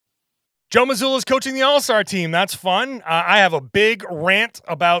Joe Mazzulla's coaching the All-Star team. That's fun. I have a big rant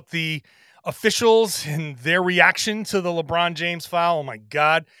about the officials and their reaction to the LeBron James foul. Oh, my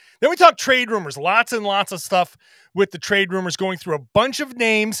God. Then we talk trade rumors. Lots and lots of stuff with the trade rumors, going through a bunch of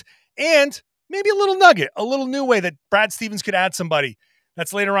names and maybe a little nugget, a little new way that Brad Stevens could add somebody.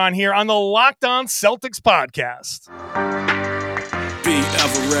 That's later on here on the Locked On Celtics podcast. Be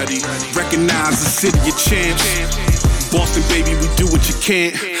ever ready. Recognize the city of champs. Boston, baby, we do what you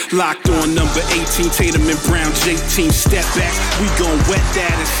can't. Locked on number 18, Tatum and Brown, J-team, step back. We gon' wet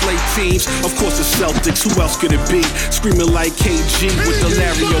that and slay teams. Of course, the Celtics, who else could it be? Screaming like KG with the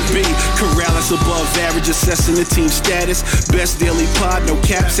Larry O.B. Corrales above average, assessing the team status. Best daily pod, no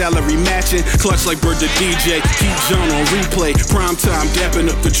cap, salary matching. Clutch like Bird the DJ, keep John on replay. Prime time,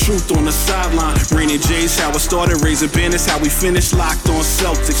 dapping up the truth on the sideline. Rainy J's, how it started, raising banners, how we finished. Locked on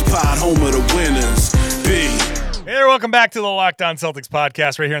Celtics pod, home of the winners. B. Hey there, welcome back to the Locked On Celtics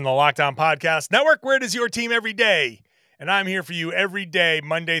podcast right here in the Locked On Podcast Network, where it is your team every day. And I'm here for you every day,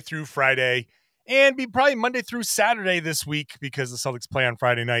 Monday through Friday, and be probably Monday through Saturday this week because the Celtics play on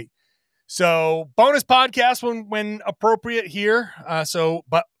Friday night. So bonus podcast when appropriate here.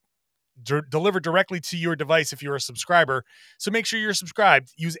 But delivered directly to your device if you're a subscriber. So make sure you're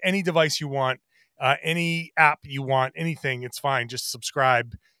subscribed. Use any device you want, any app you want, anything. It's fine. Just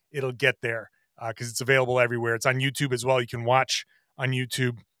subscribe. It'll get there. Because it's available everywhere. It's on YouTube as well. You can watch on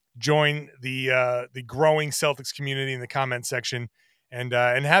YouTube. Join the growing Celtics community in the comment section and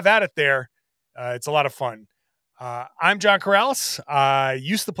have at it there. It's a lot of fun. I'm John Corrales. I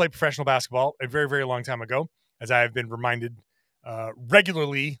used to play professional basketball a very, very long time ago, as I have been reminded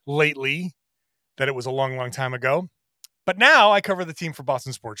regularly lately that it was a long, long time ago. But now I cover the team for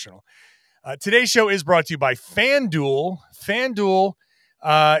Boston Sports Journal. Today's show is brought to you by FanDuel. FanDuel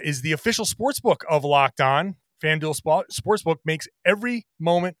is the official sportsbook of Locked On. FanDuel Sportsbook makes every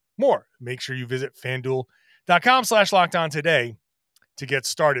moment more. Make sure you visit FanDuel.com/LockedOn today to get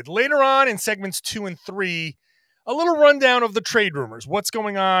started. Later on in segments 2 and 3, a little rundown of the trade rumors. What's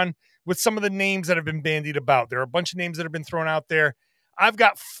going on with some of the names that have been bandied about. There are a bunch of names that have been thrown out there. I've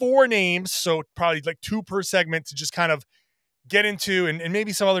got 4 names, so probably like 2 per segment to just kind of get into, and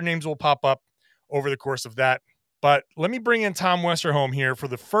maybe some other names will pop up over the course of that. But let me bring in Tom Westerholm here for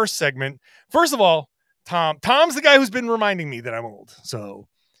the first segment. First of all, Tom's the guy who's been reminding me that I'm old. So,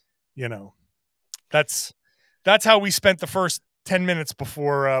 that's how we spent the first 10 minutes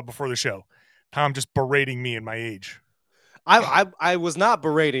before the show. Tom just berating me and my age. I was not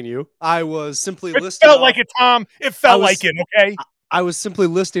berating you. I was simply listing. It felt like it, Tom. It felt like it. Okay. I was simply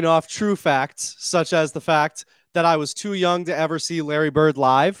listing off true facts, such as the fact that I was too young to ever see Larry Bird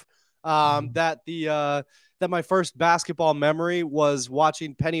live. That my first basketball memory was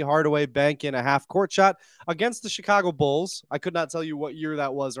watching Penny Hardaway bank in a half-court shot against the Chicago Bulls. I could not tell you what year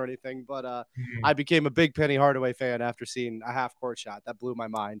that was or anything, but I became a big Penny Hardaway fan after seeing a half-court shot. That blew my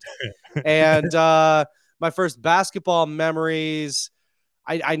mind. And my first basketball memories,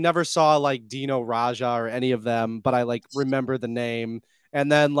 I never saw like Dino Raja or any of them, but I like remember the name.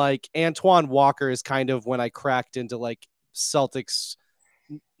 And then like Antoine Walker is kind of when I cracked into like Celtics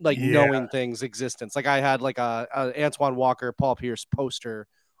knowing things existence. Like I had like a Antoine Walker, Paul Pierce poster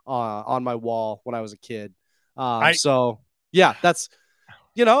on my wall when I was a kid. That's these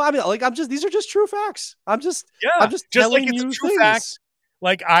are just true facts. I'm just telling like it's you a true things. fact.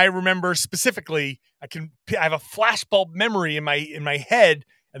 Like I remember specifically, I have a flashbulb memory in my head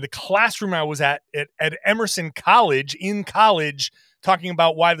and the classroom I was at Emerson College talking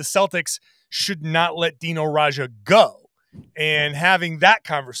about why the Celtics should not let Dino Raja go. And having that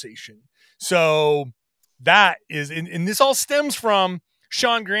conversation. So that is, and this all stems from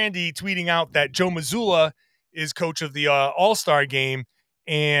Sean Grande tweeting out that Joe Mazzulla is coach of the All-Star game.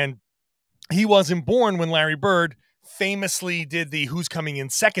 And he wasn't born when Larry Bird famously did the who's coming in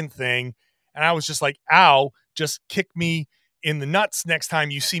second thing. And I was just like, ow, just kick me in the nuts next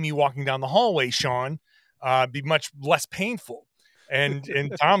time you see me walking down the hallway, Sean. Be much less painful. And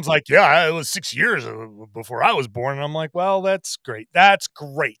Tom's like, yeah, it was 6 years before I was born. And I'm like, well, that's great. That's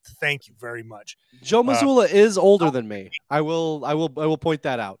great. Thank you very much. Joe Mazzulla is older than me. I will point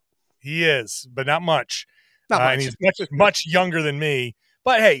that out. He is, but not much. Not much. And he's much younger than me.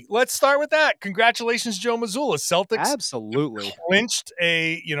 But hey, let's start with that. Congratulations, Joe Mazzulla. Celtics absolutely clinched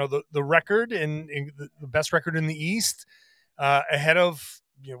the record and the best record in the East ahead of.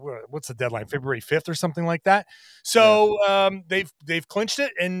 What's the deadline? February 5th or something like that. So they've clinched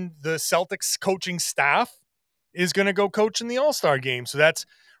it, and the Celtics coaching staff is going to go coach in the All-Star game. So that's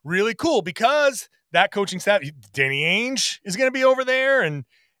really cool because that coaching staff, Danny Ainge is going to be over there, and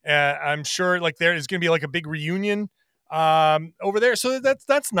I'm sure like there is going to be like a big reunion over there. So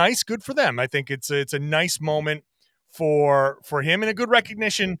that's nice. Good for them. I think it's a nice moment for him and a good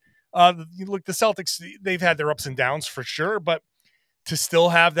recognition. Look, the Celtics, they've had their ups and downs for sure, but to still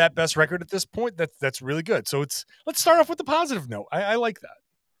have that best record at this point, that's really good. So let's start off with the positive note. I like that.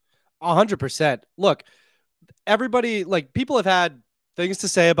 100%. Look, everybody, like, people have had things to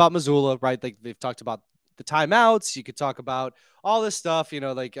say about Missoula, right? Like, they've talked about the timeouts. You could talk about all this stuff,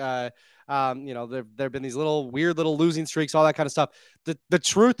 like, there've been these weird little losing streaks, all that kind of stuff. The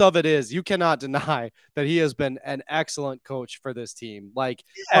truth of it is, you cannot deny that he has been an excellent coach for this team, like,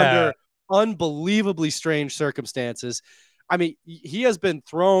 under unbelievably strange circumstances. I mean, he has been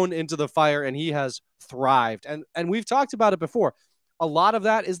thrown into the fire and he has thrived. And we've talked about it before. A lot of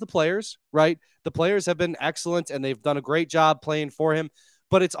that is the players, right? The players have been excellent and they've done a great job playing for him.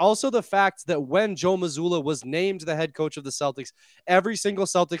 But it's also the fact that when Joe Mazzulla was named the head coach of the Celtics, every single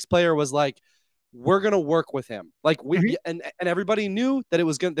Celtics player was like, we're going to work with him. Like, and everybody knew that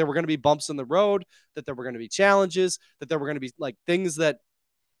there were going to be bumps in the road, that there were going to be challenges, that there were going to be like things that,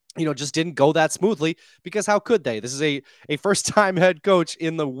 just didn't go that smoothly, because how could they? This is a first-time head coach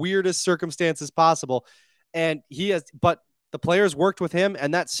in the weirdest circumstances possible. And but the players worked with him,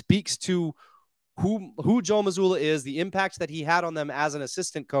 and that speaks to who Joe Mazzulla is, the impact that he had on them as an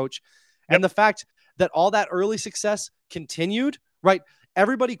assistant coach, and the fact that all that early success continued, right?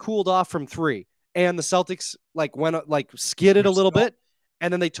 Everybody cooled off from three, and the Celtics skidded a little bit,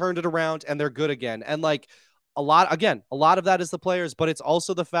 and then they turned it around and they're good again. And a lot of that is the players, but it's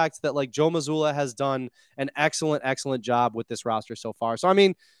also the fact that Joe Mazzulla has done an excellent job with this roster so far. So, I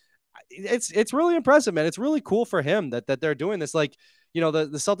mean, it's really impressive, man. It's really cool for him that they're doing this. The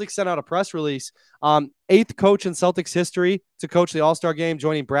Celtics sent out a press release, 8th coach in Celtics history to coach the All-Star game,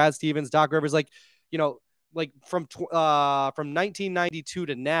 joining Brad Stevens, Doc Rivers, from 1992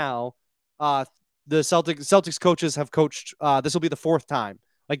 to now, the Celtics coaches have coached. This will be the 4th time.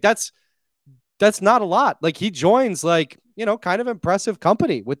 That's not a lot. He joins kind of impressive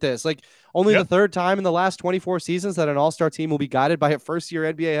company with this. Only the 3rd time in the last 24 seasons that an All-Star team will be guided by a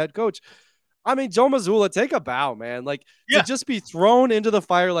first-year NBA head coach. I mean, Joe Mazzulla, take a bow, man. To just be thrown into the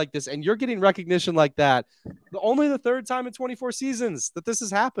fire like this, and you're getting recognition like that. Only the 3rd time in 24 seasons that this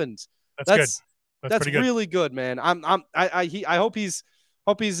has happened. That's good. That's really good, man. I hope he's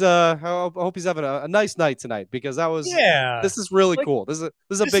having a nice night tonight, because this is really cool. This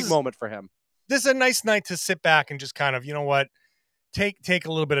is a big moment for him. This is a nice night to sit back and just kind of, take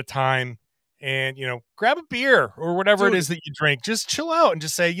a little bit of time and, grab a beer or whatever it is that you drink. Just chill out and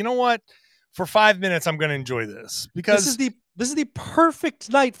just say, you know what, for 5 minutes, I'm going to enjoy this, because this is the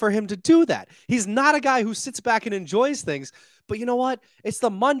perfect night for him to do that. He's not a guy who sits back and enjoys things, but you know what? It's the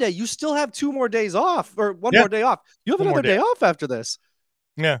Monday. You still have 2 more days off, or one more day off. You have another day off after this.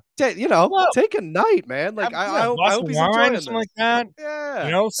 Yeah. Take a night, man. I hope he's enjoying something like that.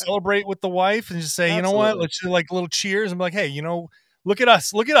 Yeah. Celebrate with the wife and just say, you know what, let's do a little cheers and be like, hey, look at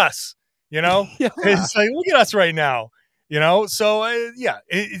us. Yeah. It's like, look at us right now. So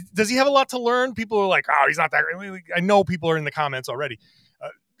does he have a lot to learn? People are like, oh, he's not that great. I know people are in the comments already.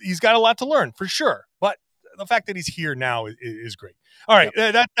 He's got a lot to learn for sure. But the fact that he's here now is great. All right.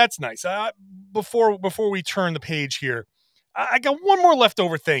 That's nice. Before we turn the page here, I got one more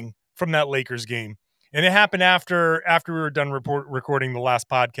leftover thing from that Lakers game, and it happened after we were done recording the last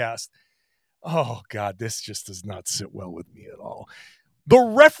podcast. Oh, God, this just does not sit well with me at all. The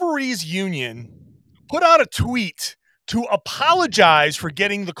referees union put out a tweet to apologize for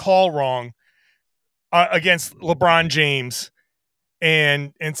getting the call wrong against LeBron James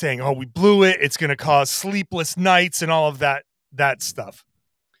and saying, oh, we blew it. It's going to cause sleepless nights and all of that stuff.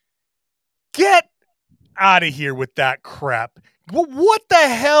 Get out of here with that crap. What the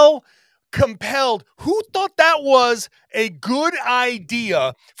hell compelled? Who thought that was a good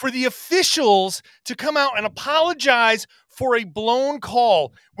idea for the officials to come out and apologize for a blown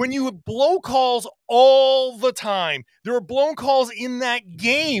call when you blow calls all the time? There were blown calls in that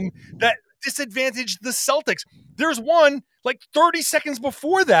game that disadvantaged the Celtics. There's one 30 seconds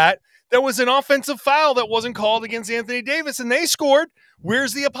before that was an offensive foul that wasn't called against Anthony Davis, and they scored.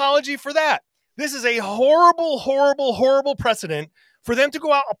 Where's the apology for that? This is a horrible, horrible, horrible precedent for them to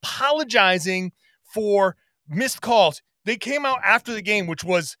go out apologizing for missed calls. They came out after the game, which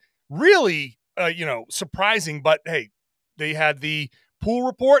was really, surprising. But hey, they had the pool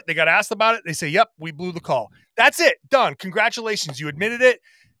report. They got asked about it. They say, yep, we blew the call. That's it. Done. Congratulations. You admitted it.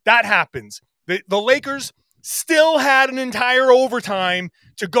 That happens. The Lakers still had an entire overtime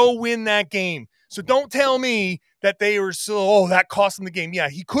to go win that game. So don't tell me that they were that cost them the game. Yeah,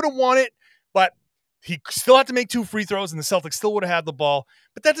 he could have won it. But He still had to make 2 free throws, and the Celtics still would have had the ball.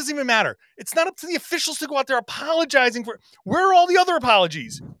 But that doesn't even matter. It's not up to the officials to go out there apologizing for. Where are all the other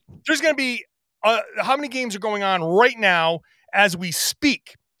apologies? There's going to be how many games are going on right now as we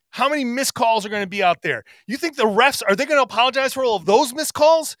speak? How many missed calls are going to be out there? You think the refs, are they going to apologize for all of those missed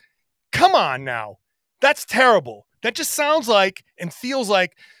calls? Come on now. That's terrible. That just sounds like and feels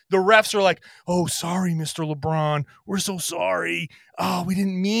like the refs are like, oh, sorry, Mr. LeBron. We're so sorry. Oh, we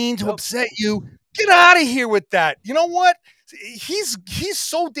didn't mean to upset you. Get out of here with that. You know what? He's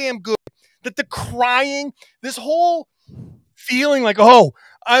so damn good that the crying, this whole feeling like, oh,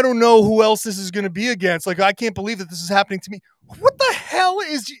 I don't know who else this is going to be against. Like, I can't believe that this is happening to me. What the hell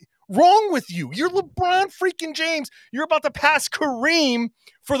is wrong with you? You're LeBron freaking James. You're about to pass Kareem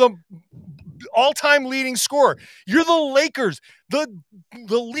for the all-time leading scorer. You're the Lakers. The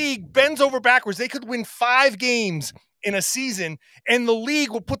league bends over backwards. They could win 5 games in a season, and the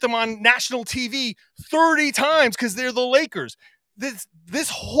league will put them on national TV 30 times because they're the Lakers. This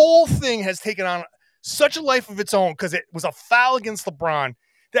whole thing has taken on such a life of its own because it was a foul against LeBron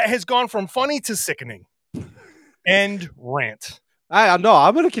that has gone from funny to sickening. End rant. I know.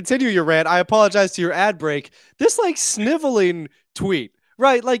 I'm going to continue your rant. I apologize to your ad break. This like sniveling tweet,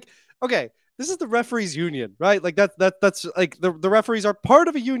 right? Like, okay, this is the referees union, right? Like that's like the referees are part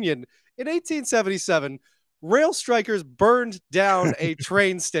of a union. In 1877, rail strikers burned down a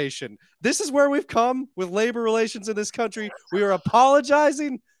train station. This is where we've come with labor relations in this country. We are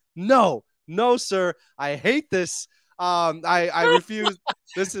apologizing. No, sir. I hate this. I refuse.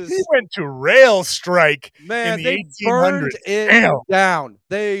 This is. He went to rail strike. Man, in the they 1800s. burned it down.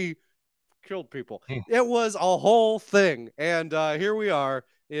 They killed people. It was a whole thing. And here we are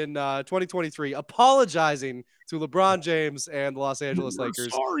in 2023 apologizing to LeBron James and the Los Angeles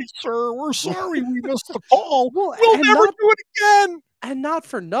Lakers. Sorry, sir. We're sorry we missed the call. Well, we'll never do it again. And not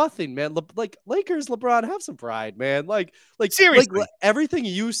for nothing, man. Like Lakers, LeBron, have some pride, man. Like seriously, like, everything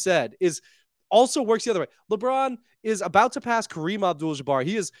you said is also works the other way. LeBron is about to pass Kareem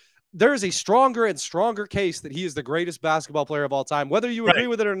Abdul-Jabbar. There is a stronger and stronger case that he is the greatest basketball player of all time. Whether you agree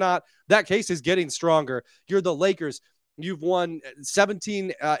with it or not, that case is getting stronger. You're the Lakers. You've won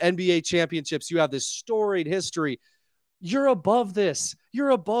 17 NBA championships. You have this storied history. You're above this.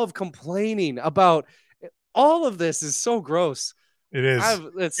 You're above complaining about all of this. Is so gross. It is.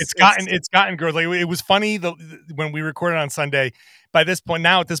 It's gotten gross. Like, it was funny when we recorded on Sunday. At this point,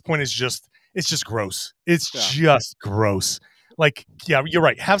 it's just gross. It's just gross. Like, yeah, you're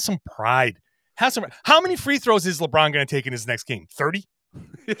right. Have some pride. How many free throws is LeBron going to take in his next game? 30?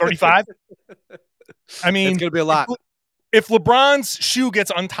 35? I mean, it's going to be a lot. If LeBron's shoe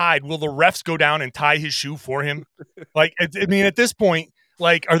gets untied, will the refs go down and tie his shoe for him? Like, I mean, at this point,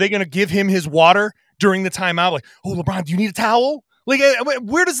 like, are they going to give him his water during the timeout? Like, oh, LeBron, do you need a towel? Like,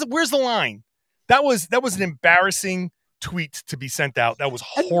 where's the line? That was an embarrassing tweet to be sent out. That was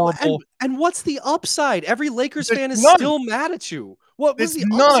horrible. And what's the upside? Every Lakers fan is still mad at you. What was the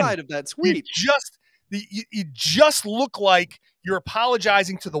upside of that tweet? You just look like you're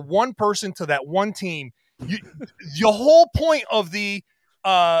apologizing to the one person, to that one team. The whole point of the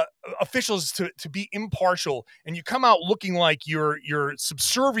officials is to be impartial, and you come out looking like you're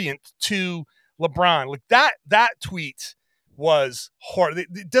subservient to LeBron. Like that tweet was horrible.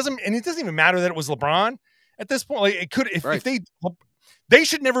 It doesn't even matter that it was LeBron at this point. Like, it could, if they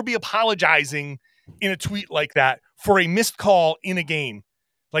should never be apologizing in a tweet like that for a missed call in a game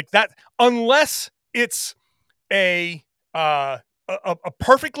like that, unless it's a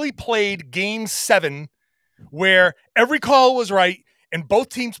perfectly played Game 7 where every call was right and both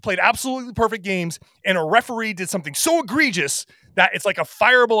teams played absolutely perfect games, and a referee did something so egregious that it's like a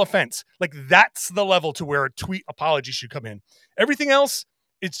fireable offense. Like, that's the level to where a tweet apology should come in. Everything else,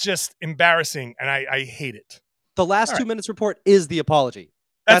 it's just embarrassing, and I hate it. The last 2 minutes report is the apology.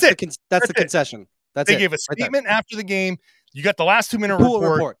 That's it. That's the concession. They gave a statement after the game. You got the last 2 minute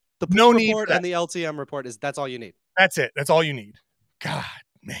report. The pool report and the LTM report that's all you need. That's it. That's all you need. God,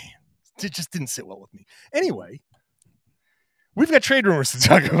 man. It just didn't sit well with me. Anyway, we've got trade rumors to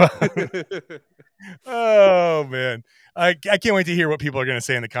talk about. Oh, man. I can't wait to hear what people are going to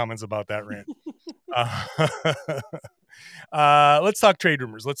say in the comments about that rant. Let's talk trade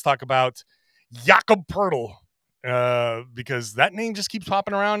rumors. Let's talk about Jakob Poeltl, because that name just keeps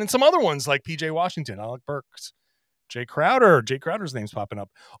popping around, and some other ones like PJ Washington, Alec Burks, Jay Crowder. Jay Crowder's name's popping up.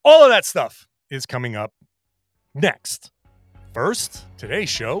 All of that stuff is coming up next. First, today's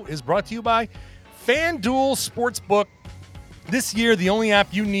show is brought to you by FanDuel Sportsbook. This year, the only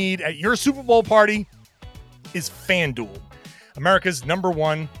app you need at your Super Bowl party is FanDuel, America's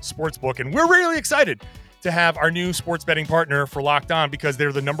 #1 sportsbook. And we're really excited to have our new sports betting partner for Locked On because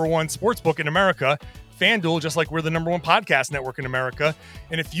they're the number one sports book in America, FanDuel, just like we're the number one podcast network in America.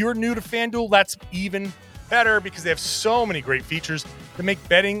 And if you're new to FanDuel, that's even better because they have so many great features to make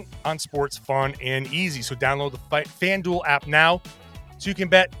betting on sports fun and easy. So download the FanDuel app now so you can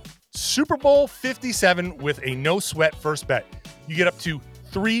bet Super Bowl 57 with a no-sweat first bet. You get up to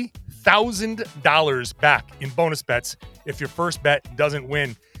 $3,000 back in bonus bets if your first bet doesn't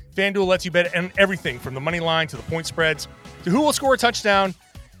win. FanDuel lets you bet on everything from the money line to the point spreads to who will score a touchdown.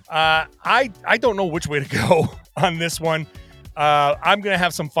 I don't know which way to go on this one. I'm going to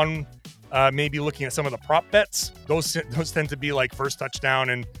have some fun maybe looking at some of the prop bets. Those tend to be like first touchdown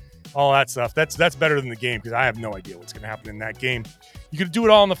and all that stuff. That's better than the game because I have no idea what's going to happen in that game. You can do it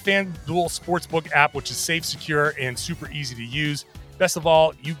all on the FanDuel Sportsbook app, which is safe, secure, and super easy to use. Best of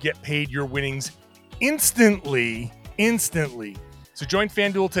all, you get paid your winnings instantly. So join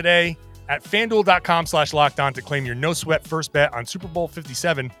FanDuel today at FanDuel.com/LockedOn to claim your no-sweat first bet on Super Bowl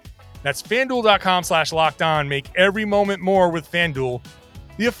 57. That's FanDuel.com/LockedOn. Make every moment more with FanDuel,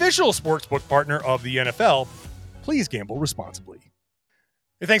 the official sportsbook partner of the NFL. Please gamble responsibly.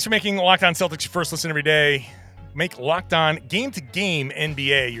 Hey, thanks for making Locked On Celtics your first listen every day. Make Locked On Game to Game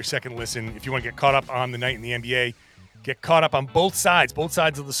NBA your second listen. If you want to get caught up on the night in the NBA, get caught up on both sides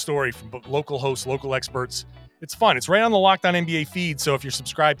of the story from local hosts, local experts. It's fun. It's right on the Locked On NBA feed. So if you're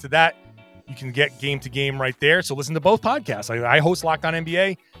subscribed to that, you can get Game to Game right there. So listen to both podcasts. I host Locked On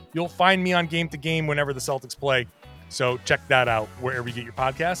NBA. You'll find me on Game to Game whenever the Celtics play. So check that out wherever you get your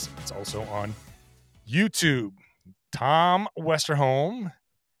podcasts. It's also on YouTube. Tom Westerholm.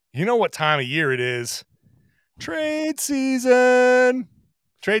 You know what time of year it is. Trade season.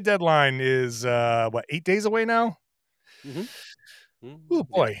 Trade deadline is, 8 days away now? Mm-hmm. Oh,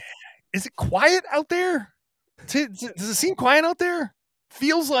 boy. Is it quiet out there? Does it seem quiet out there?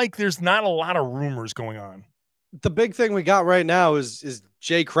 Feels like there's not a lot of rumors going on. The big thing we got right now is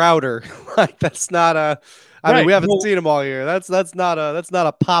Jay Crowder. Like that's not a. I mean, we haven't seen him all year. That's not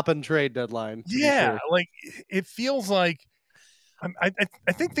a poppin' trade deadline. Yeah, like it feels like. I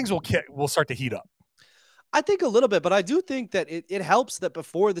think things will start to heat up. I think a little bit, but I do think that it helps that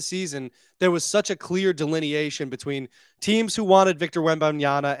before the season there was such a clear delineation between teams who wanted Victor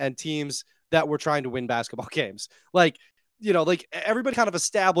Wembanyama and teams that were trying to win basketball games. Like everybody kind of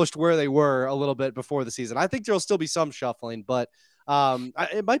established where they were a little bit before the season. I think there'll still be some shuffling, but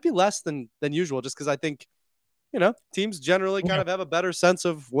it might be less than usual just because I think, teams generally kind of have a better sense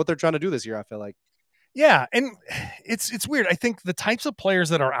of what they're trying to do this year, I feel like. Yeah, and it's weird. I think the types of players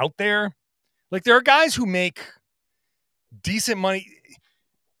that are out there, like there are guys who make decent money,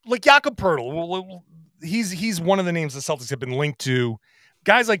 like Jakob Poeltl. He's one of the names the Celtics have been linked to.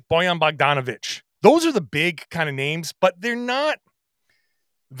 Guys like Bojan Bogdanovic. Those are the big kind of names, but they're not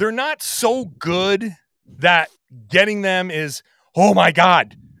so good that getting them is, oh my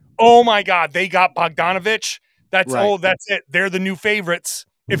God, they got Bogdanovic. That's right. That's it. They're the new favorites.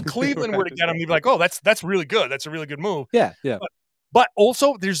 If Cleveland were to get him, you'd be like, oh, that's really good. That's a really good move. Yeah. But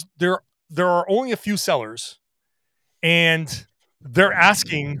also there are only a few sellers and they're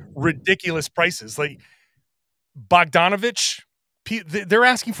asking ridiculous prices. Like Bogdanovic, they're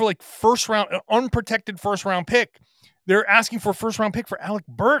asking for like unprotected first round pick. They're asking for a first round pick for Alec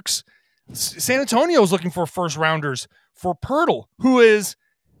Burks. San Antonio is looking for first rounders for Poeltl, who is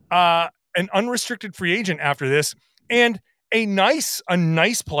an unrestricted free agent after this, and a nice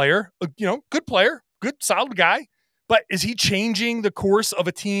player, good player, good solid guy. But is he changing the course of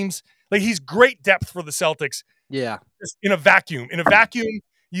a team's? Like he's great depth for the Celtics. Yeah, in a vacuum,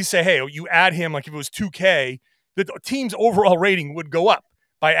 you say, hey, you add him like if it was 2K. The team's overall rating would go up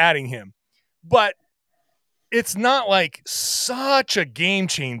by adding him. But it's not like such a game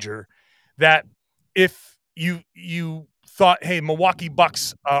changer that if you thought, hey, Milwaukee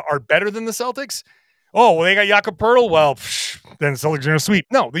Bucks are better than the Celtics, oh, well, they got Jakob Poeltl, well, then the Celtics are going to sweep.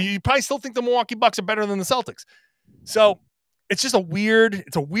 No, you probably still think the Milwaukee Bucks are better than the Celtics. So it's just a weird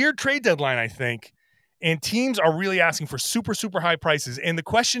trade deadline, I think. And teams are really asking for super, super high prices. And the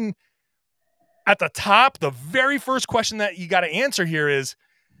question at the top, the very first question that you got to answer here is,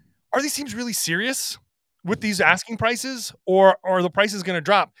 are these teams really serious with these asking prices, or are the prices going to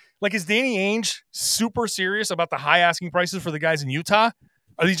drop? Like, is Danny Ainge super serious about the high asking prices for the guys in Utah?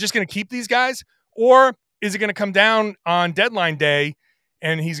 Are they just going to keep these guys? Or is it going to come down on deadline day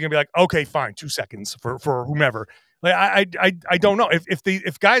and he's going to be like, okay, fine, 2 seconds for whomever. Like, I don't know.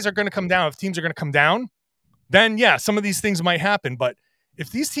 If guys are going to come down, if teams are going to come down, then yeah, some of these things might happen. But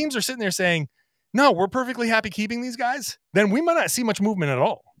if these teams are sitting there saying, no, we're perfectly happy keeping these guys, then we might not see much movement at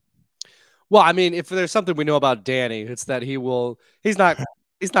all. Well, I mean, if there's something we know about Danny, it's that he's not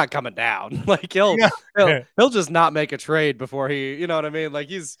he's not coming down. Like he'll just not make a trade before he, you know what I mean? Like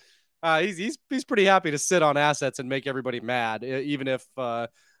he's pretty happy to sit on assets and make everybody mad, even if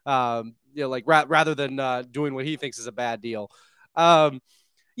like rather than doing what he thinks is a bad deal.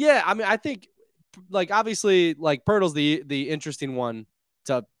 Yeah, I mean, I think like obviously like Pirtle's the interesting one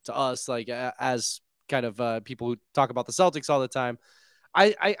to us, like as kind of people who talk about the Celtics all the time.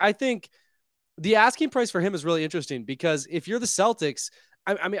 I think the asking price for him is really interesting because if you're the Celtics,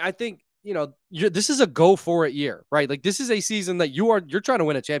 I mean, I think, you know, this is a go for it year, right? Like this is a season that you're trying to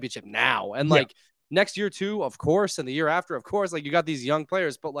win a championship now. And like next year too, of course. And the year after, of course, like you got these young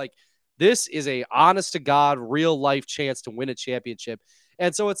players, but like this is a honest to God, real life chance to win a championship.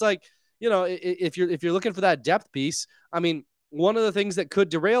 And so it's like, you know, if you're looking for that depth piece, I mean, one of the things that could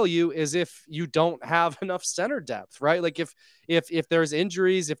derail you is if you don't have enough center depth, right? Like if there's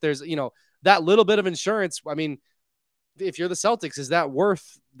injuries, if there's, you know, that little bit of insurance, I mean, if you're the Celtics, is that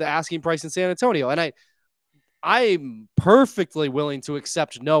worth the asking price in San Antonio? And I'm perfectly willing to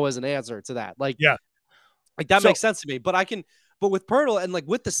accept no as an answer to that. Like that makes sense to me. But with Pirtle and like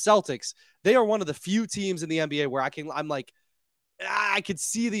with the Celtics, they are one of the few teams in the NBA where I'm like, I could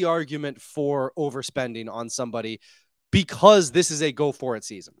see the argument for overspending on somebody because this is a go for it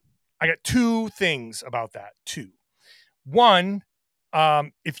season. I got two things about that. One,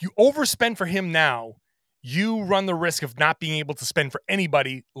 if you overspend for him now, you run the risk of not being able to spend for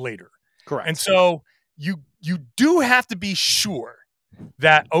anybody later. Correct. And so you do have to be sure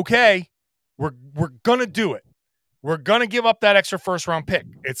that, okay, we're going to do it. We're going to give up that extra first round pick.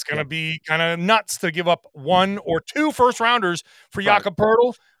 It's going to be kind of nuts to give up 1 or 2 first rounders for Jakob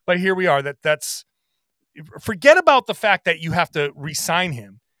Poeltl, but here we are. That's forget about the fact that you have to re-sign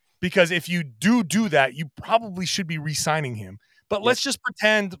him, because if you do that, you probably should be re-signing him. But let's just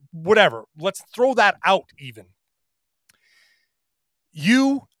pretend whatever. Let's throw that out even.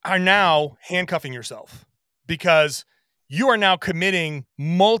 You are now handcuffing yourself because you are now committing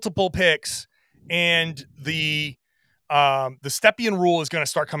multiple picks, and the Stepien rule is going to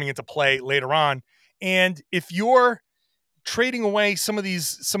start coming into play later on. And if you're trading away some of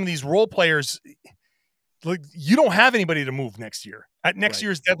these role players, like you don't have anybody to move next year. At next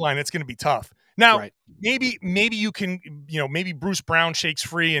year's deadline, it's going to be tough. Now, maybe you can, you know, maybe Bruce Brown shakes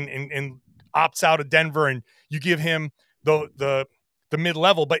free and opts out of Denver, and you give him the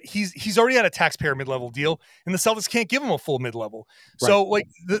mid-level, but he's already had a taxpayer mid-level deal, and the Celtics can't give him a full mid-level. So like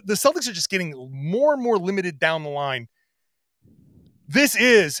the Celtics are just getting more and more limited down the line. This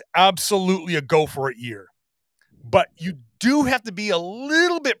is absolutely a go for it year, but you do have to be a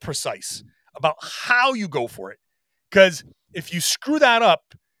little bit precise about how you go for it, because if you screw that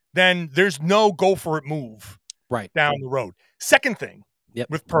up, then there's no go for it move down the road. Second thing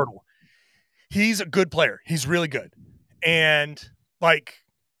with Poeltl, he's a good player. He's really good. And like,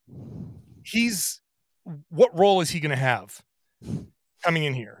 what role is he going to have coming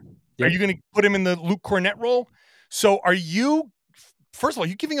in here? Are you going to put him in the Luke Cornett role? So first of all, are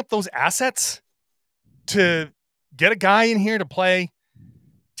you giving up those assets to get a guy in here to play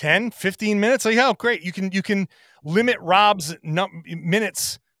 10, 15 minutes? Like, oh, great. You can limit Rob's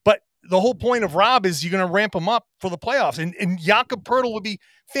minutes, but the whole point of Rob is you're going to ramp him up for the playoffs. And Jakob Poeltl would be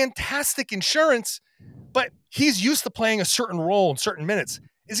fantastic insurance, but he's used to playing a certain role in certain minutes.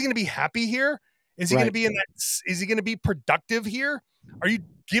 Is he going to be happy here? Is he going to be is he going to be productive here? Are you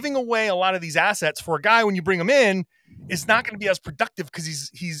giving away a lot of these assets for a guy when you bring him in is not going to be as productive because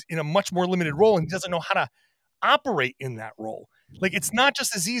he's in a much more limited role and he doesn't know how to operate in that role? Like, it's not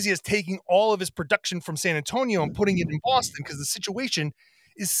just as easy as taking all of his production from San Antonio and putting it in Boston, because the situation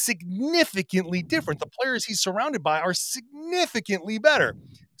is significantly different. The players he's surrounded by are significantly better.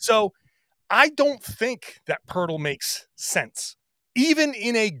 So I don't think that Poeltl makes sense. Even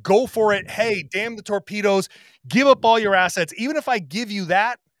in a go for it, hey, damn the torpedoes, give up all your assets. Even if I give you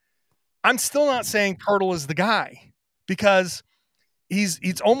that, I'm still not saying Poeltl is the guy, because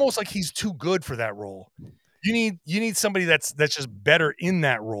it's almost like he's too good for that role. You need somebody that's just better in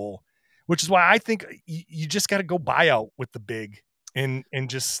that role, which is why I think you just got to go buyout with the big and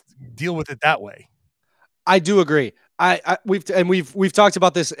just deal with it that way. I do agree. We've talked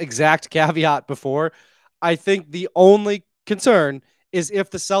about this exact caveat before. I think the only concern is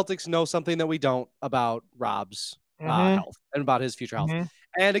if the Celtics know something that we don't about Rob's health and about his future health.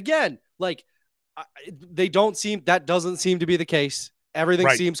 And again, like that doesn't seem to be the case. Everything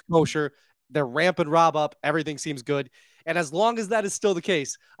seems kosher. They're ramping Rob up. Everything seems good. And as long as that is still the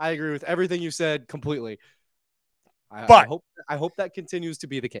case, I agree with everything you said completely. I hope that continues to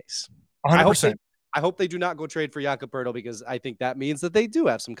be the case. 100%. I hope they do not go trade for Jakob Poeltl, because I think that means that they do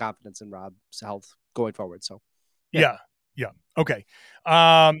have some confidence in Rob's health going forward. So, yeah. Okay.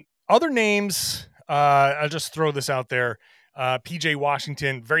 Other names, I'll just throw this out there. PJ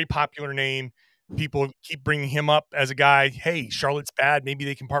Washington, very popular name. People keep bringing him up as a guy. Hey, Charlotte's bad. Maybe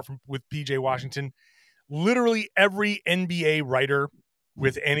they can with PJ Washington. Literally every NBA writer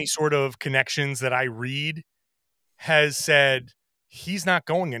with any sort of connections that I read has said he's not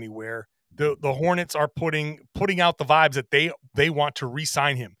going anywhere. The Hornets are putting out the vibes that they want to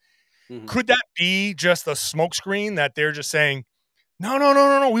re-sign him. Mm-hmm. Could that be just a smokescreen that they're just saying,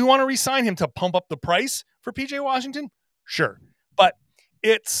 no, we want to re-sign him to pump up the price for PJ Washington? Sure. But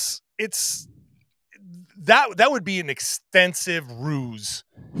it's that would be an extensive ruse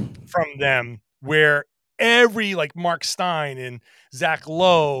from them where every like Mark Stein and Zach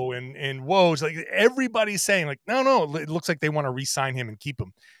Lowe and Woj, like everybody's saying like, no, it looks like they want to re-sign him and keep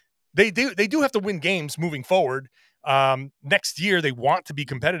him. They do have to win games moving forward. Next year they want to be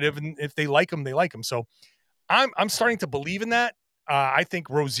competitive, and if they like him, they like him. So I'm starting to believe in that. I think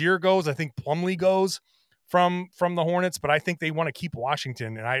Rozier goes. I think Plumlee goes from the Hornets, but I think they want to keep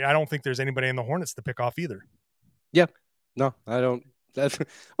Washington, and I don't think there's anybody in the Hornets to pick off either. Yeah, no, I don't.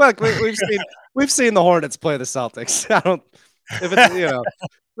 Well, we've seen the Hornets play the Celtics. I don't. If it's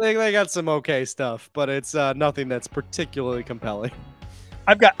they got some okay stuff, but it's nothing that's particularly compelling.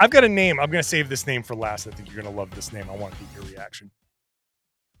 I've got a name. I'm going to save this name for last. I think you're going to love this name. I want to get your reaction.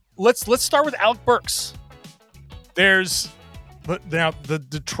 Let's start with Alec Burks. There's now the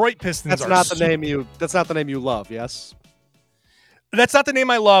Detroit Pistons. That's not the name you love. Yes. That's not the name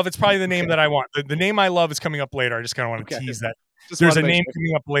I love. It's probably the name that I want. The name I love is coming up later. I just kind of want to tease that. There's a name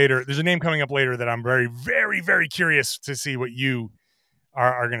coming up later. There's a name coming up later that I'm very, very, very curious to see what you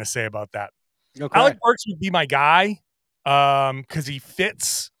are going to say about that. Okay. Alec Burks would be my guy because he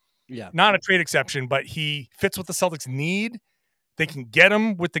fits. Yeah. Not a trade exception, but he fits what the Celtics need. They can get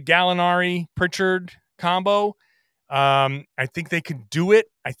him with the Gallinari-Pritchard combo. I think they can do it.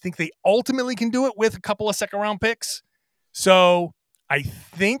 I think they ultimately can do it with a couple of second-round picks. So I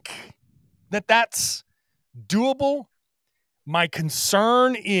think that that's doable. My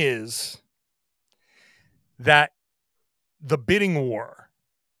concern is that the bidding war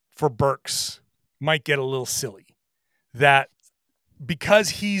for Burks might get a little silly. That because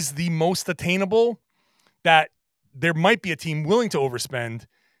he's the most attainable, that there might be a team willing to overspend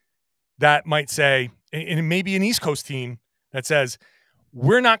that might say, and it may be an East Coast team that says,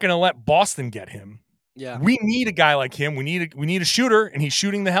 we're not going to let Boston get him. Yeah, we need a guy like him. We need a shooter, and he's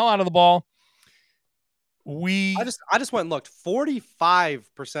shooting the hell out of the ball. I just went and looked.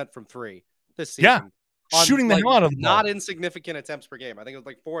 45% from three this season. Yeah, shooting the hell out of the ball. Not insignificant attempts per game. I think it was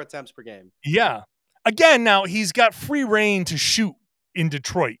like 4 attempts per game. Yeah. Again, now he's got free reign to shoot in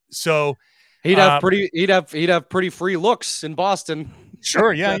Detroit, so he'd have pretty free looks in Boston.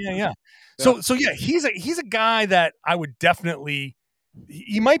 Sure. Yeah. So yeah, he's a guy that I would definitely.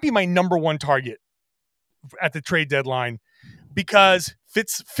 He might be my number one target at the trade deadline because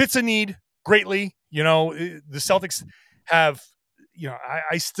fits a need greatly. The Celtics have,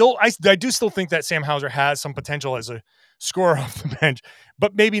 I do still think that Sam Hauser has some potential as a scorer off the bench,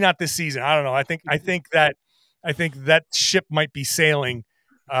 but maybe not this season. I don't know. I think that ship might be sailing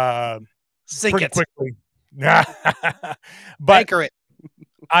pretty quickly. But anchor it.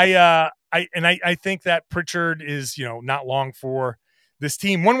 I think that Pritchard is, not long for this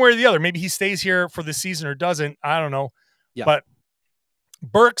team one way or the other. Maybe he stays here for this season or doesn't. I don't know. Yeah. But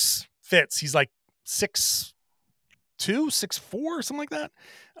Burks fits. He's like 6'2", 6'4", something like that.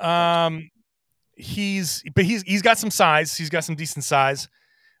 He's got some size. He's got some decent size.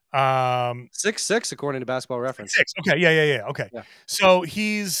 6'6" according to Basketball Reference. 6'6". Okay. Yeah. Okay. Yeah. So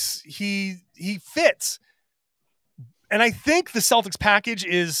he fits. And I think the Celtics package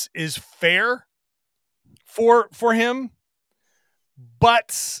is fair for him,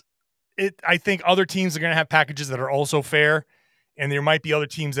 but I think other teams are going to have packages that are also fair, and there might be other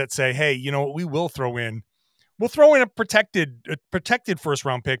teams that say, "Hey, you know what? We'll throw in a protected first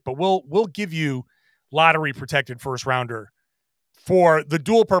round pick, but we'll give you lottery protected first rounder for the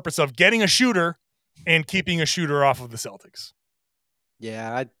dual purpose of getting a shooter and keeping a shooter off of the Celtics."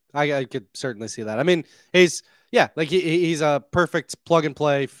 Yeah, I could certainly see that. I mean, he's a perfect plug and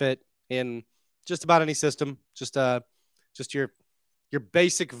play fit in just about any system. Just your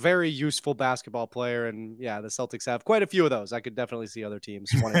basic, very useful basketball player. And yeah, the Celtics have quite a few of those. I could definitely see other teams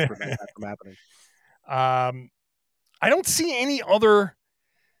wanting to prevent that from happening. I don't see any other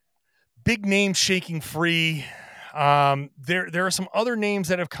big names shaking free. There are some other names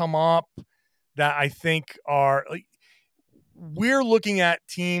that have come up that I think are we're looking at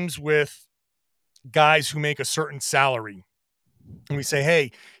teams with guys who make a certain salary. And we say,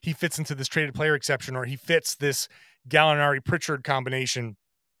 hey, he fits into this traded player exception, or he fits this Gallinari-Pritchard combination.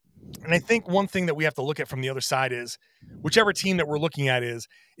 And I think one thing that we have to look at from the other side is whichever team that we're looking at is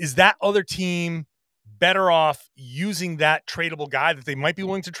that other team better off using that tradable guy that they might be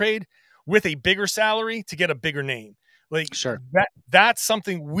willing to trade with a bigger salary to get a bigger name? Like Sure. That's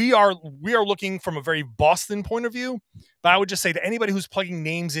something we are looking from a very Boston point of view. But I would just say to anybody who's plugging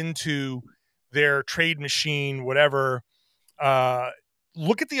names into their trade machine, whatever,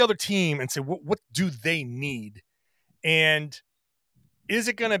 look at the other team and say, what do they need? And is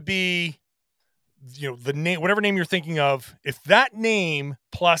it going to be, the name, whatever name you're thinking of, if that name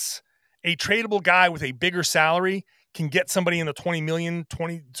plus a tradable guy with a bigger salary can get somebody in the 20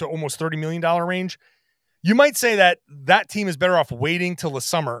 to almost $30 million range, you might say that team is better off waiting till the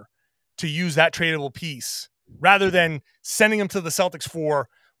summer to use that tradable piece rather than sending them to the Celtics for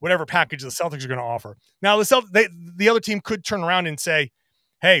whatever package the Celtics are going to offer. Now, the other team could turn around and say,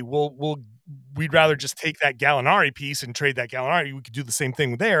 hey, we'd rather just take that Gallinari piece and trade that Gallinari. We could do the same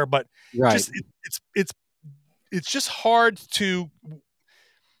thing there, but Right. it's just hard to.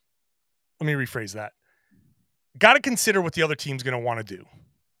 Let me rephrase that. Got to consider what the other team's going to want to do.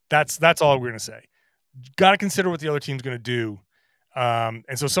 That's all we're going to say. Got to consider what the other team's going to do. And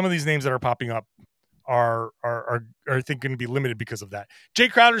so some of these names that are popping up are I think going to be limited because of that. Jay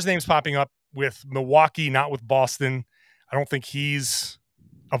Crowder's name's popping up with Milwaukee, not with Boston. I don't think he's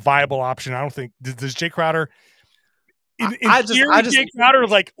a viable option. I don't think does Jay Crowder. Jay Crowder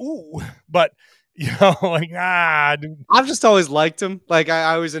is like, ooh, but like, dude. I've just always liked him. Like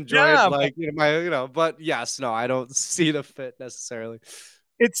I always enjoyed but yes, no, I don't see the fit necessarily.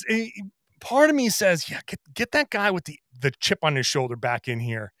 It's part of me says, yeah, get that guy with the chip on his shoulder back in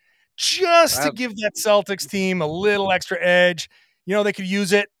here just to give that Celtics team a little extra edge. They could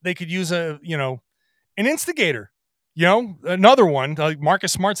use it. They could use an instigator, another one. Like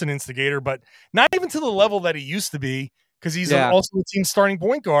Marcus Smart's an instigator, but not even to the level that he used to be because he's also the team's starting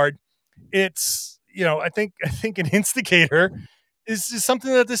point guard. It's, I think an instigator is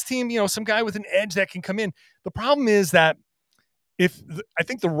something that this team, some guy with an edge that can come in. The problem is that I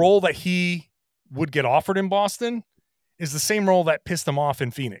think the role that he would get offered in Boston is the same role that pissed him off in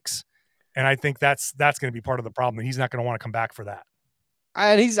Phoenix. And I think that's going to be part of the problem. He's not going to want to come back for that.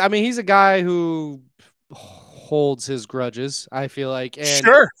 And he's a guy who holds his grudges, I feel like. And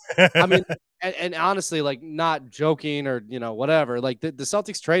sure. and honestly, like not joking or, whatever, like the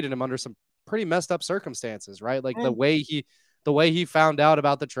Celtics traded him under some pretty messed up circumstances, right? Like the way he found out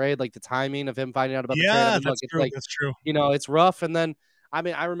about the trade, like the timing of him finding out about the trade. That's true. That's true. It's rough. And then,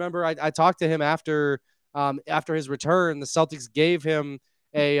 I remember I talked to him after his return. The Celtics gave him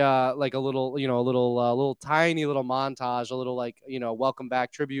a little tiny little montage, a little welcome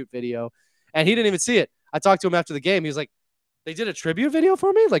back tribute video, and he didn't even see it. I talked to him after the game. He was like, "They did a tribute video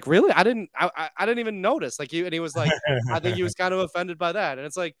for me? Like, really? I didn't even notice." Like, he was like, I think he was kind of offended by that. And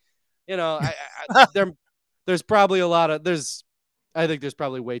it's like, there's probably I think there's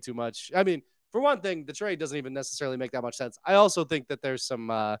probably way too much. I mean, for one thing, the trade doesn't even necessarily make that much sense. I also think that there's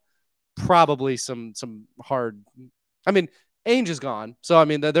some probably some hard. I mean, Ainge is gone, so I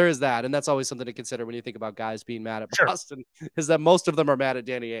mean there is that, and that's always something to consider when you think about guys being mad at Boston. Is that most of them are mad at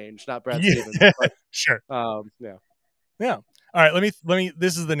Danny Ainge, not Brad Stevens. But, sure. Yeah. All right. Let me.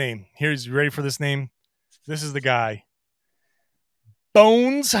 This is the name. Here's you ready for this name? This is the guy.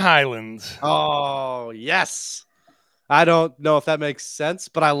 Bones Hyland. Oh yes. I don't know if that makes sense,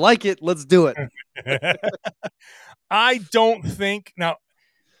 but I like it. Let's do it. I don't think now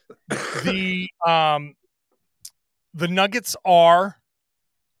the Nuggets are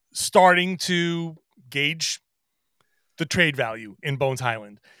starting to gauge the trade value in Bones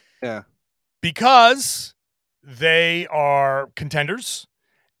Hyland. Yeah. Because they are contenders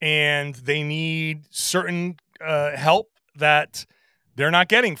and they need certain help that they're not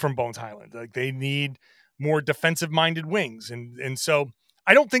getting from Bones Hyland. Like they need more defensive-minded wings. And so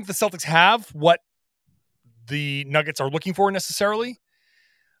I don't think the Celtics have what the Nuggets are looking for necessarily.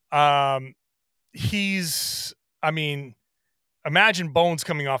 Imagine Bones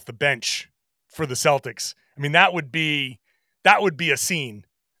coming off the bench for the Celtics. I mean, that would be a scene.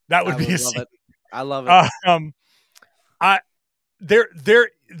 That would be a scene. I love it.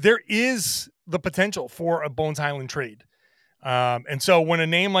 There is the potential for a Bones Hyland trade. And so when a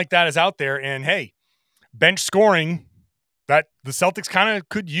name like that is out there and hey, bench scoring, that the Celtics kind of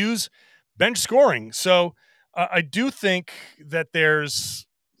could use bench scoring. So I do think that there's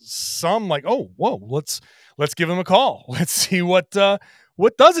some like, oh, whoa, let's give him a call. Let's see what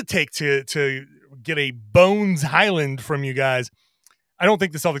does it take to get a Bones Hyland from you guys. I don't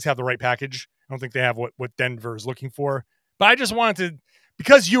think the Celtics have the right package. I don't think they have what Denver is looking for. But I just wanted to,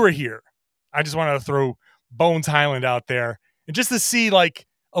 because you were here, I just wanted to throw Bones Highland out there, and just to see like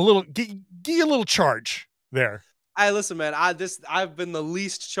a little, give you a little charge there. Listen, man. I've been the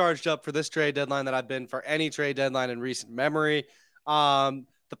least charged up for this trade deadline that I've been for any trade deadline in recent memory.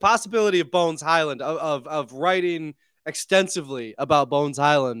 The possibility of Bones Highland of writing extensively about Bones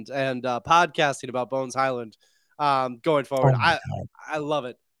Highland and podcasting about Bones Highland going forward. I love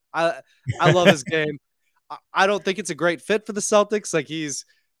it. I love his game. I don't think it's a great fit for the Celtics. Like, he's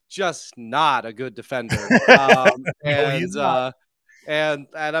just not a good defender. And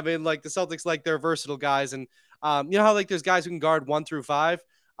I mean, like, the Celtics, like, they're versatile guys, and you know how like there's guys who can guard 1 through 5.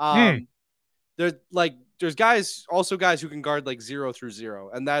 There's guys who can guard like 0 through 0,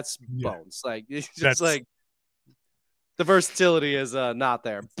 and that's Bones. Like, it's just like the versatility is not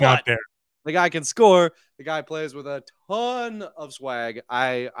there. Not there. The guy can score. The guy plays with a ton of swag.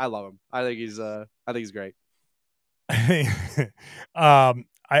 I love him. I think he's great. I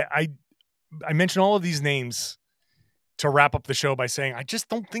mentioned all of these names to wrap up the show by saying I just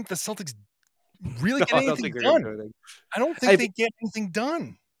don't think the Celtics really get anything done. I don't think they get anything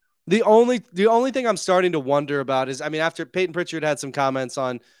done. The only thing I'm starting to wonder about is, I mean, after Peyton Pritchard had some comments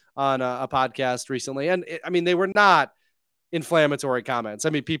on a podcast recently, and they were not inflammatory comments. I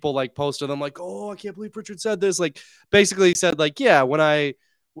mean, people like posted them like, "Oh, I can't believe Pritchard said this." Like, basically he said like, "Yeah, when I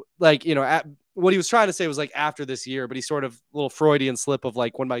like, you know, what he was trying to say was like after this year," but he sort of little Freudian slip of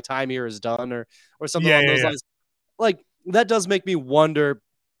like when my time here is done or something along those lines. Like, that does make me wonder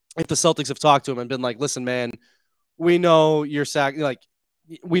if the Celtics have talked to him and been like, "Listen, man, we know you're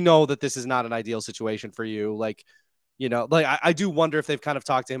we know that this is not an ideal situation for you." Like, you know, like I do wonder if they've kind of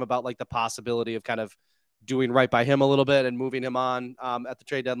talked to him about like the possibility of kind of doing right by him a little bit and moving him on at the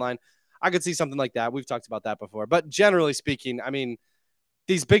trade deadline. I could see something like that. We've talked about that before, but generally speaking, I mean,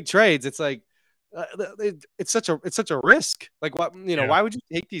 these big trades, it's like it's such a risk. Like, what, you know, why would you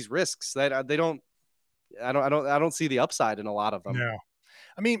take these risks that I don't see the upside in a lot of them. No.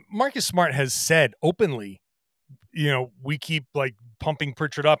 I mean, Marcus Smart has said openly, you know, we keep like pumping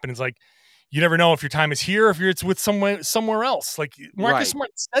Pritchard up, and it's like, you never know if your time is here, if it's with somewhere else. Like, Marcus Smart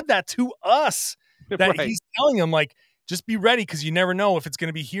said that to us, that he's telling him like, just be ready, because you never know if it's going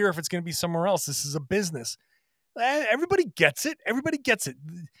to be here, if it's going to be somewhere else. This is a business. Everybody gets it. Everybody gets it.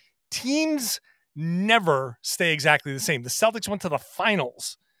 Teams never stay exactly the same. The Celtics went to the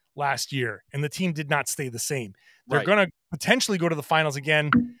finals last year, and the team did not stay the same. They're going to potentially go to the finals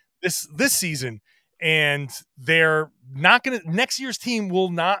again this season, and they're not going to. Next year's team will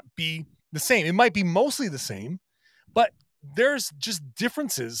not be the same. It might be mostly the same, but there's just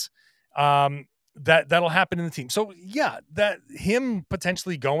differences that'll happen in the team. So yeah, that him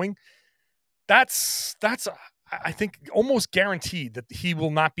potentially going, that's I think almost guaranteed that he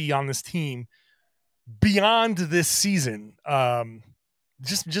will not be on this team beyond this season.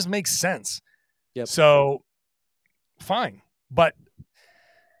 Just makes sense. Yep. So fine. But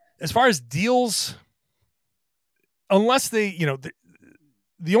as far as deals, unless they, you know,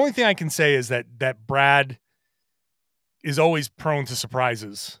 the only thing I can say is that Brad is always prone to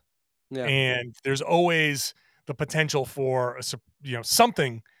surprises. Yeah. And there's always the potential for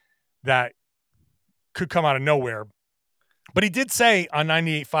something that could come out of nowhere. But he did say on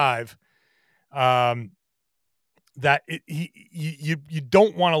 98.5 that you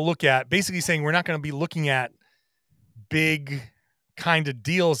don't want to look at, basically saying we're not going to be looking at big kind of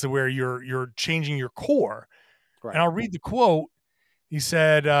deals where you're changing your core. Right. And I'll read the quote. He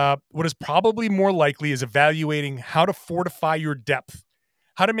said, what is probably more likely is evaluating how to fortify your depth,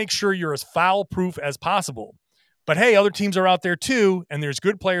 how to make sure you're as foul-proof as possible. But hey, other teams are out there too, and there's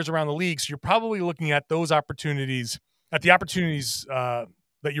good players around the league, so you're probably looking at those opportunities, that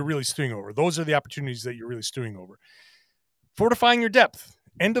you're really stewing over. Those are the opportunities that you're really stewing over. Fortifying your depth,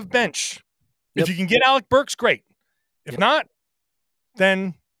 end of bench. Yep. If you can get Alec Burks, great. If not,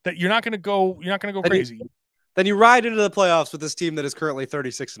 then that you're not going to go crazy. Then you ride into the playoffs with this team that is currently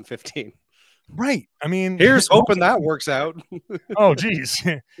 36-15. Right. I mean, here's hoping that works out. Oh, geez.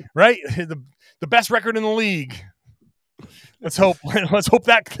 Right. The best record in the league. Let's hope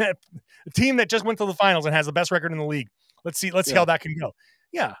that the team that just went to the finals and has the best record in the league. Let's see how that can go.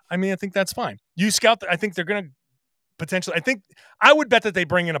 Yeah. I mean, I think that's fine. You scout. I think they're going to potentially, I would bet that they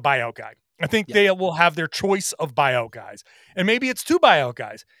bring in a buyout guy. I think they will have their choice of buyout guys, and maybe it's 2 buyout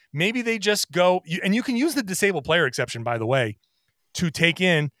guys. Maybe they just go, and you can use the disabled player exception, by the way, to take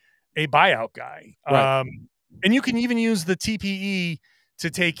in a buyout guy. Right. And you can even use the TPE to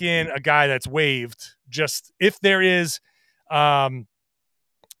take in a guy that's waived. Just if there is a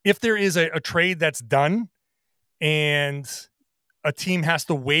trade that's done and a team has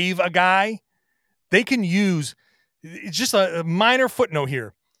to waive a guy, they can use, it's just a minor footnote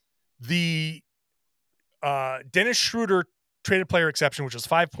here. The Dennis Schroeder traded player exception, which was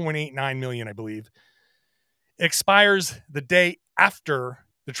 $5.89 million, I believe, expires the day after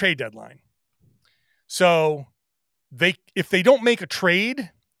the trade deadline. So if they don't make a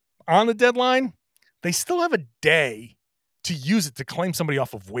trade on the deadline, they still have a day to use it to claim somebody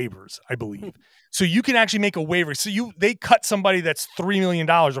off of waivers, I believe. So you can actually make a waiver. So they cut somebody that's $3 million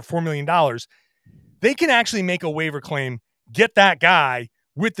or $4 million. They can actually make a waiver claim, get that guy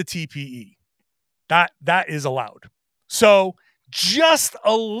with the TPE. That is allowed. So just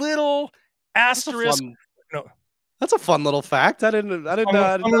a little asterisk. That's a fun little fact. I didn't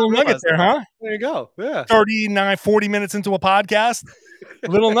little nugget there, huh? There you go. Yeah. 40 minutes into a podcast,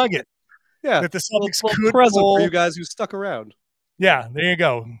 little nugget. Yeah. That the Celtics little could present pull. for you guys who stuck around. Yeah, there you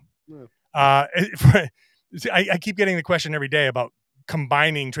go. Yeah. I keep getting the question every day about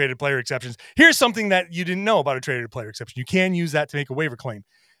combining traded player exceptions. Here's something that you didn't know about a traded player exception. You can use that to make a waiver claim.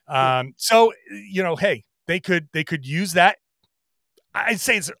 So, hey, they could use that. I'd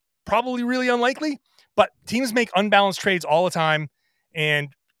say it's probably really unlikely, but teams make unbalanced trades all the time and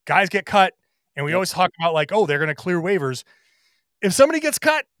guys get cut. And we always talk about they're going to clear waivers. If somebody gets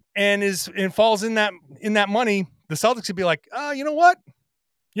cut and falls in that money, the Celtics would be like, you know what?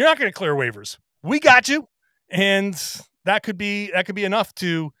 You're not going to clear waivers. We got you. And that could be enough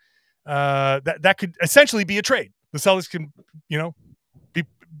to that could essentially be a trade. The Celtics can,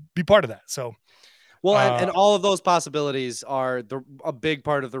 be part of that. So, well, and all of those possibilities are a big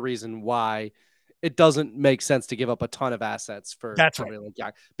part of the reason why it doesn't make sense to give up a ton of assets for somebody like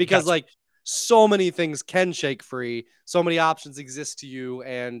Young, because so many things can shake free, so many options exist to you,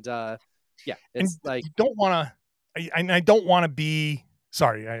 and it's you don't want to. I don't want to be.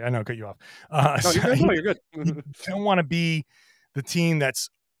 Sorry, I know I cut you off. No, you're good. You don't want to be the team that's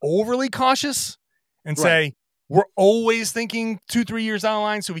overly cautious and say we're always thinking 2-3 years down the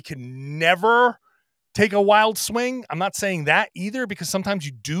line, so we can never take a wild swing. I'm not saying that either, because sometimes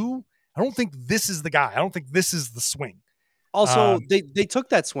you do. I don't think this is the guy. I don't think this is the swing. Also, they took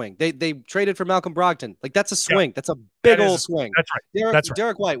that swing. They traded for Malcolm Brogdon. That's a swing. Yeah. That's a big old swing. That's right.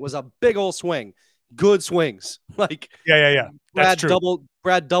 Derek White was a big old swing. Good swings. Yeah. Brad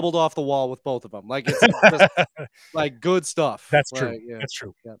doubled off the wall with both of them. It's just, good stuff. That's true. That's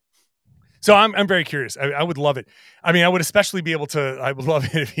true. Yeah. So I'm very curious. I would love it. I mean, I would especially be able to. I would love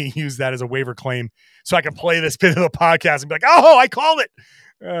it if he used that as a waiver claim, so I could play this bit of the podcast and be like, "Oh, I called it."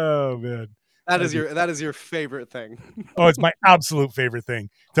 Oh man, that is your favorite thing. Oh, it's my absolute favorite thing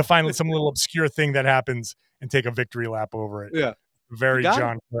to find some little obscure thing that happens and take a victory lap over it. Yeah, very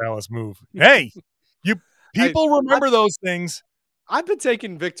John Corrales move. Hey, people remember those things. I've been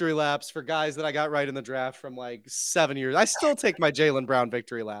taking victory laps for guys that I got right in the draft from 7 years. I still take my Jaylen Brown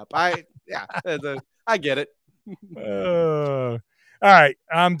victory lap. I get it. All right.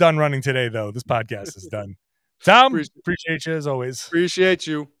 I'm done running today, though. This podcast is done. Tom, appreciate you as always. Appreciate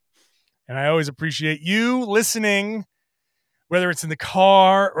you. And I always appreciate you listening, whether it's in the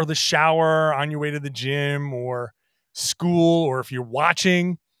car or the shower, on your way to the gym or school, or if you're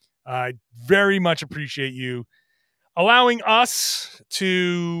watching. I very much appreciate you allowing us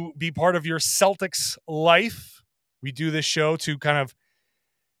to be part of your Celtics life. We do this show to kind of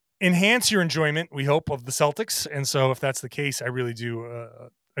enhance your enjoyment, we hope, of the Celtics. And so if that's the case, I really do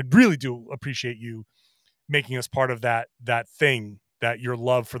appreciate you making us part of that thing, that your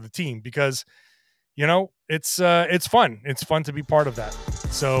love for the team, because it's fun. It's fun to be part of that.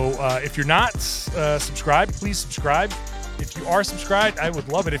 So if you're not subscribed, please subscribe. If you are subscribed, I would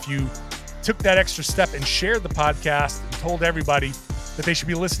love it if you took that extra step and shared the podcast and told everybody that they should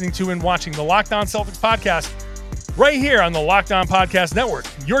be listening to and watching the Locked On Celtics podcast right here on the Locked On Podcast Network.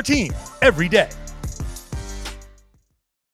 Your team every day.